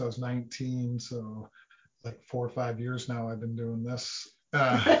this since I was 19, so like 4 or 5 years now I've been doing this.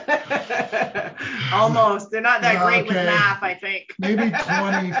 Almost. They're not that great with math, I think. Maybe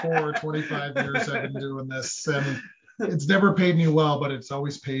 24, 25 years I've been doing this, and it's never paid me well, but it's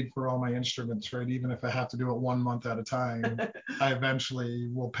always paid for all my instruments, right? Even if I have to do it 1 month at a time, I eventually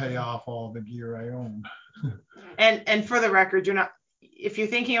will pay off all the gear I own. And for the record, if you're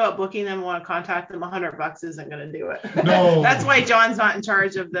thinking about booking them and want to contact them, $100 isn't going to do it. No. That's why John's not in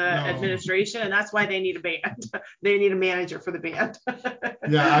charge of the administration, and that's why they need a band. They need a manager for the band.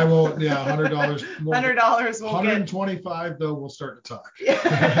 Yeah, I will. Yeah, $100. $100 will $125 though. We'll start to talk.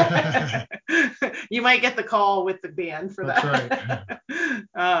 You might get the call with the band for that. That's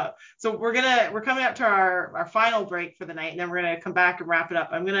right. So we're coming up to our final break for the night, and then we're gonna come back and wrap it up.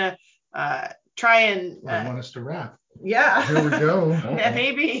 I'm gonna try and. I want us to wrap. Yeah. Here we go. Yeah,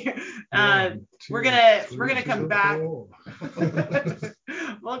 maybe. We're gonna come back.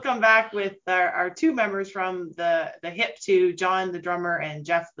 we'll come back with our two members from the Hip 2, John, the drummer, and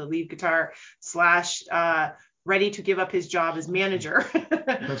Jeff, the lead guitar / ready to give up his job as manager.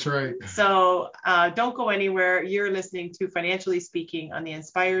 That's right. So don't go anywhere. You're listening to Financially Speaking on the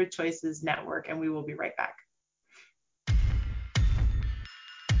Inspired Choices Network, and we will be right back.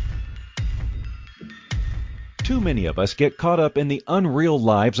 Too many of us get caught up in the unreal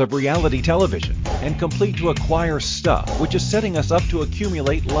lives of reality television and complete to acquire stuff, which is setting us up to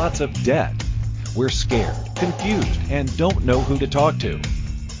accumulate lots of debt. We're scared, confused, and don't know who to talk to.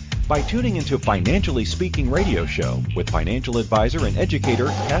 By tuning into Financially Speaking radio show with financial advisor and educator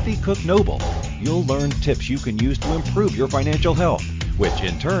Kathy Cook Noble, you'll learn tips you can use to improve your financial health, which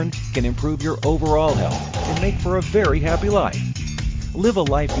in turn can improve your overall health and make for a very happy life. Live a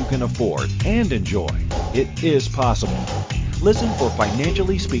life you can afford and enjoy. It is possible. Listen for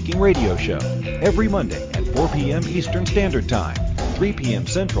Financially Speaking radio show every Monday at 4 p.m. Eastern Standard Time, 3 p.m.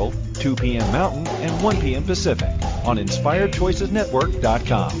 Central, 2 p.m. Mountain, and 1 p.m. Pacific on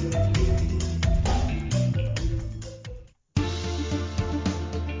InspiredChoicesNetwork.com.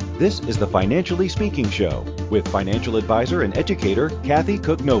 This is the Financially Speaking Show with financial advisor and educator Kathy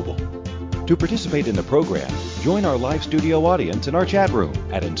Cook Noble. To participate in the program, join our live studio audience in our chat room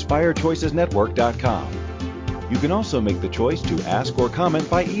at InspiredChoicesNetwork.com. You can also make the choice to ask or comment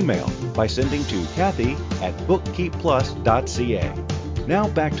by email by sending to Kathy@bookkeepplus.ca. Now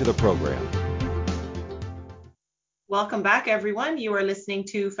back to the program. Welcome back, everyone. You are listening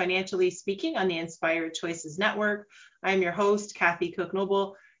to Financially Speaking on the Inspired Choices Network. I am your host, Kathy Cook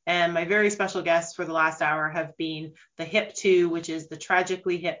Noble, and my very special guests for the last hour have been the Hip 2, which is the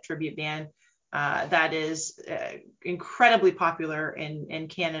Tragically Hip tribute band that is incredibly popular in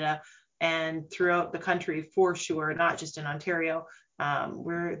Canada and throughout the country for sure, not just in Ontario.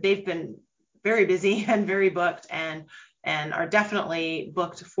 They've been very busy and very booked and are definitely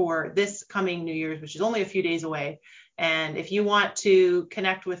booked for this coming New Year's, which is only a few days away. And if you want to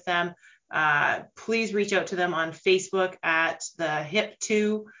connect with them, please reach out to them on Facebook at the Hip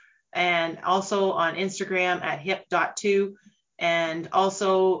 2 and also on Instagram at hip.2. And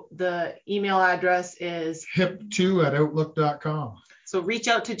also the email address is hip2@outlook.com. So reach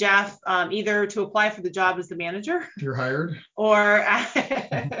out to Jeff, either to apply for the job as the manager. You're hired. Or,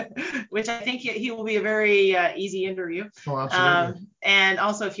 which I think he will be a very easy interview. Oh, absolutely. And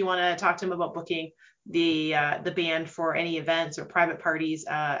also if you want to talk to him about booking the band for any events or private parties,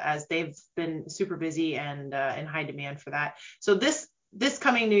 as they've been super busy and in high demand for that. So this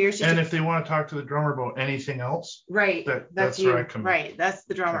coming New Year's. And if they want to talk to the drummer about anything else, right, that's you. Where I come in. Right, that's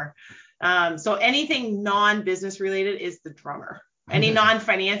the drummer. Okay. So anything non-business related is the drummer. Any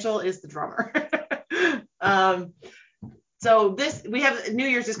non-financial is the drummer. So we have New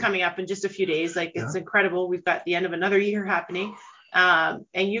Year's is coming up in just a few days. It's incredible. We've got the end of another year happening. And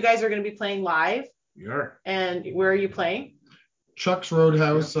you guys are going to be playing live. Yeah. And where are you playing? Chuck's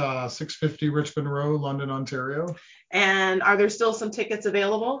Roadhouse, 650 Richmond Road, London, Ontario. And are there still some tickets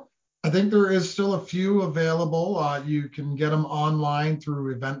available? I think there is still a few available. You can get them online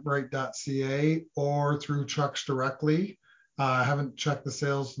through eventbrite.ca or through Chuck's directly. I haven't checked the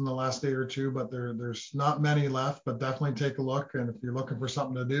sales in the last day or two, but there's not many left, but definitely take a look. And if you're looking for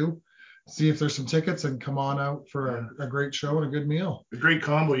something to do, see if there's some tickets and come on out for a great show and a good meal. A great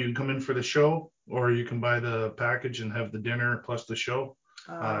combo. You can come in for the show or you can buy the package and have the dinner plus the show.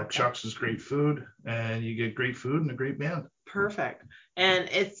 Okay. Chuck's is great food and you get great food and a great band. Perfect. And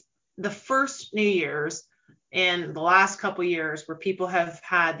it's the first New Year's in the last couple of years where people have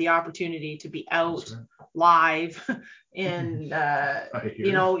had the opportunity to be out live and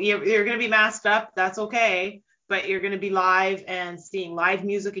you're going to be masked up. That's okay. But you're going to be live and seeing live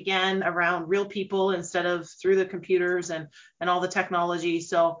music again around real people instead of through the computers and all the technology.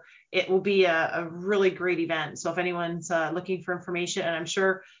 So it will be a really great event. So if anyone's looking for information, and I'm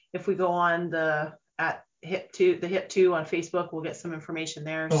sure if we go on the Hip 2 on Facebook, we'll get some information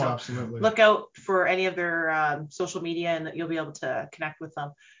there. Oh, so absolutely. Look out for any of their social media and that you'll be able to connect with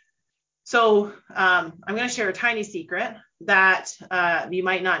them. So I'm going to share a tiny secret that you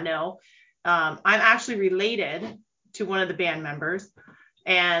might not know. I'm actually related to one of the band members.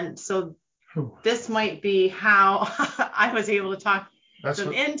 And so this might be how I was able to talk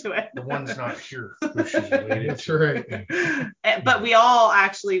them into it. The one's not here. That's right. But we all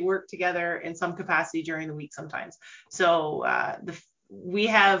actually work together in some capacity during the week sometimes. So we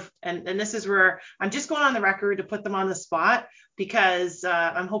have, and this is where I'm just going on the record to put them on the spot because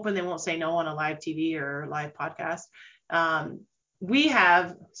I'm hoping they won't say no on a live TV or live podcast.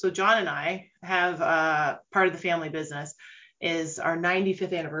 So John and I have part of the family business is our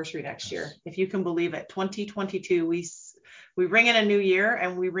 95th anniversary next year. If you can believe it, 2022, we we ring in a new year,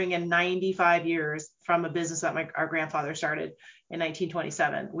 and we ring in 95 years from a business that our grandfather started in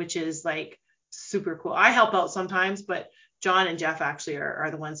 1927, which is like super cool. I help out sometimes, but John and Jeff actually are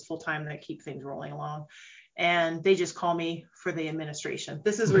the ones full time that keep things rolling along. And they just call me for the administration.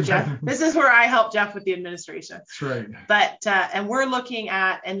 This is where I help Jeff with the administration. That's right. But, and we're looking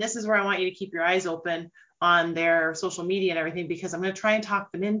at, and this is where I want you to keep your eyes open on their social media and everything, because I'm going to try and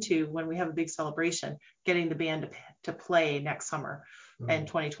talk them into, when we have a big celebration, getting the band to play next summer in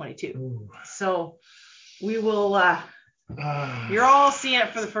 2022. Ooh. So we will, you're all seeing it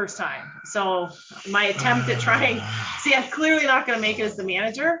for the first time. So my attempt at trying, see, I'm clearly not going to make it as the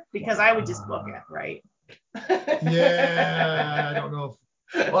manager, because I would just book it, right? Yeah, I don't know.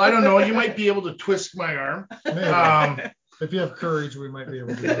 Well, I don't know. You might be able to twist my arm. If you have courage, we might be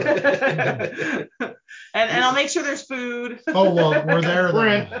able to do it. and I'll make sure there's food. Oh, well, we're there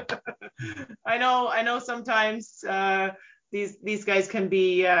then. I know sometimes these guys can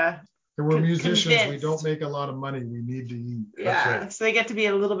be We're musicians. convinced. We don't make a lot of money. We need to eat. Yeah, right. So they get to be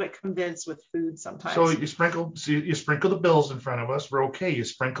a little bit convinced with food sometimes. So you sprinkle the bills in front of us. We're okay. You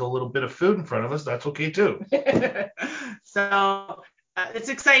sprinkle a little bit of food in front of us. That's okay too. So it's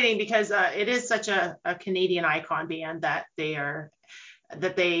exciting because it is such a Canadian icon band that they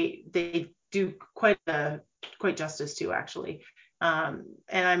do quite justice to, actually.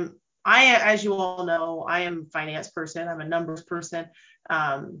 And I, as you all know, I am a finance person. I'm a numbers person.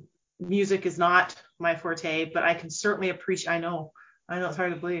 Music is not my forte, but I can certainly appreciate. I know it's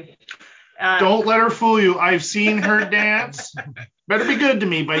hard to believe. Don't let her fool you. I've seen her dance. Better Be Good to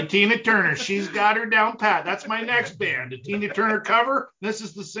Me by Tina Turner. She's got her down pat. That's my next band. A Tina Turner cover. This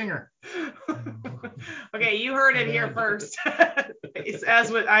is the singer. Okay, you heard it here first. I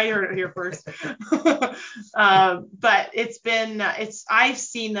heard it here first. But I've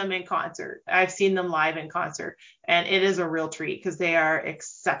seen them in concert. I've seen them live in concert, and it is a real treat because they are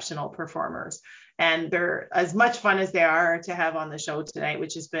exceptional performers, and they're as much fun as they are to have on the show tonight,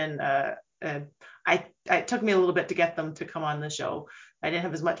 which has been it took me a little bit to get them to come on the show. I didn't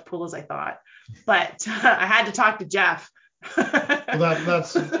have as much pull as I thought, but I had to talk to Jeff. Well,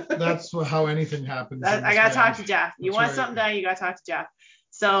 that's how anything happens. I got to talk to Jeff. You want right. something done, you got to talk to Jeff.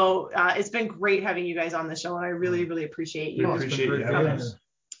 So it's been great having you guys on the show, and I really, really appreciate you. Appreciate you having us.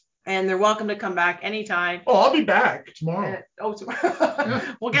 And they're welcome to come back anytime. Oh, I'll be back tomorrow. Tomorrow.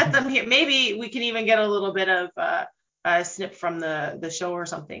 We'll get them here. Maybe we can even get a little bit of a snip from the show or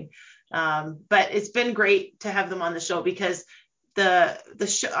something. But it's been great to have them on the show, because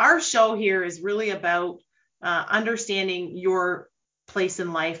our show here is really about understanding your place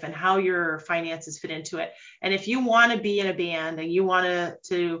in life and how your finances fit into it. And if you want to be in a band and you want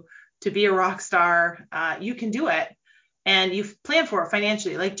to be a rock star, you can do it. And you've planned for it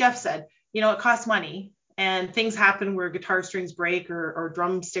financially. Like Jeff said, it costs money, and things happen where guitar strings break or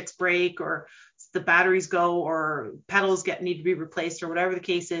drumsticks break, or the batteries go, or pedals need to be replaced, or whatever the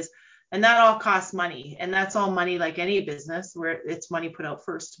case is. And that all costs money. And that's all money, like any business, where it's money put out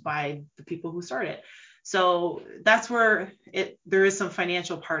first by the people who start it. So that's where there is some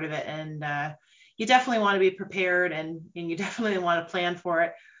financial part of it. And you definitely want to be prepared, and you definitely want to plan for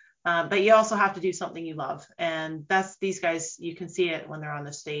it. But you also have to do something you love. And that's these guys. You can see it when they're on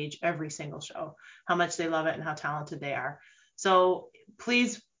the stage every single show, how much they love it and how talented they are. So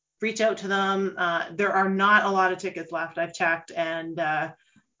please reach out to them. There are not a lot of tickets left. I've checked, and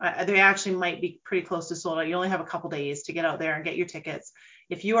they actually might be pretty close to sold out. You only have a couple days to get out there and get your tickets.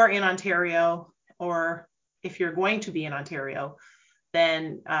 If you are in Ontario, or if you're going to be in Ontario,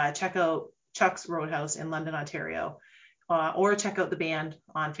 then check out Chuck's Roadhouse in London, Ontario, or check out the band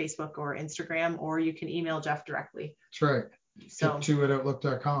on Facebook or Instagram, or you can email Jeff directly. That's right. So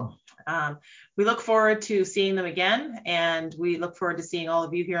Tip2@outlook.com. We look forward to seeing them again, and we look forward to seeing all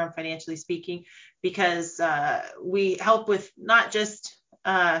of you here on Financially Speaking, because we help with not just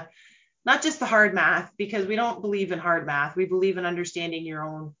the hard math, because we don't believe in hard math. We believe in understanding your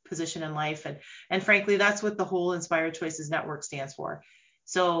own position in life. And frankly, that's what the whole Inspired Choices Network stands for.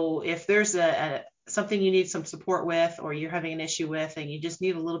 So if there's something you need some support with, or you're having an issue with, and you just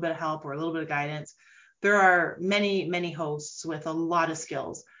need a little bit of help or a little bit of guidance, there are many, many hosts with a lot of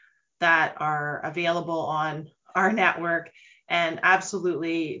skills that are available on our network. And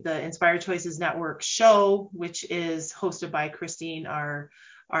absolutely, the Inspired Choices Network show, which is hosted by Christine, our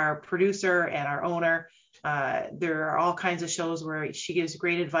producer and our owner. There are all kinds of shows where she gives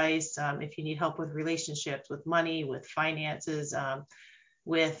great advice. If you need help with relationships, with money, with finances,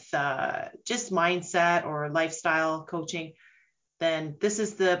 with just mindset or lifestyle coaching, then this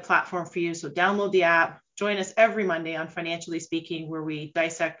is the platform for you. So download the app, join us every Monday on Financially Speaking, where we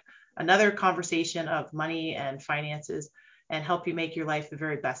dissect another conversation of money and finances. and help you make your life the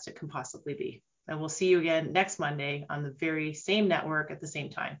very best it can possibly be. And we'll see you again next Monday on the very same network at the same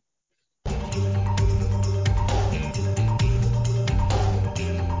time.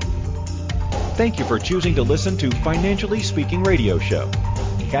 Thank you for choosing to listen to Financially Speaking Radio Show.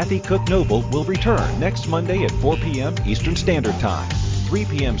 Kathy Cook Noble will return next Monday at 4 p.m. Eastern Standard Time, 3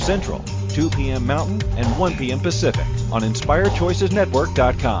 p.m. Central, 2 p.m. Mountain, and 1 p.m. Pacific on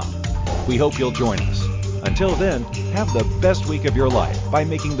InspiredChoicesNetwork.com. We hope you'll join us. Until then, have the best week of your life by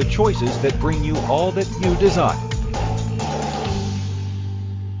making the choices that bring you all that you desire.